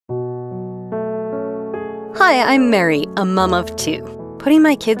Hi, I'm Mary, a mom of two. Putting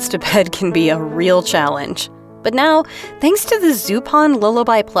my kids to bed can be a real challenge. But now, thanks to the ZooPond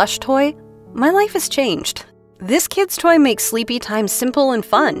Lullaby plush toy, my life has changed. This kid's toy makes sleepy time simple and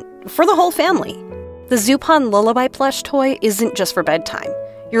fun for the whole family. The ZooPond Lullaby plush toy isn't just for bedtime.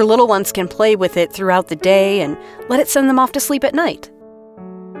 Your little ones can play with it throughout the day and let it send them off to sleep at night.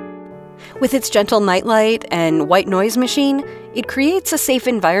 With its gentle nightlight and white noise machine, it creates a safe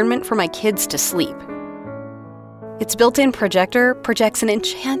environment for my kids to sleep. Its built-in projector projects an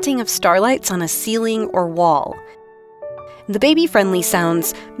enchanting of starlights on a ceiling or wall. The baby-friendly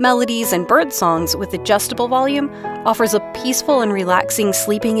sounds, melodies, and bird songs with adjustable volume offers a peaceful and relaxing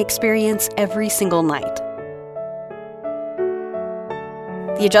sleeping experience every single night.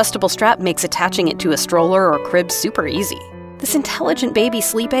 The adjustable strap makes attaching it to a stroller or crib super easy. This intelligent baby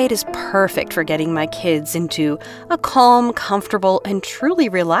sleep aid is perfect for getting my kids into a calm, comfortable, and truly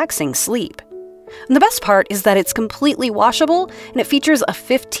relaxing sleep. And the best part is that it's completely washable and it features a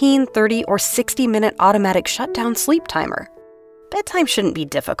 15, 30, or 60-minute automatic shutdown sleep timer. Bedtime shouldn't be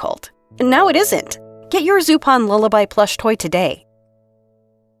difficult. And now it isn't. Get your ZooPond Lullaby plush toy today.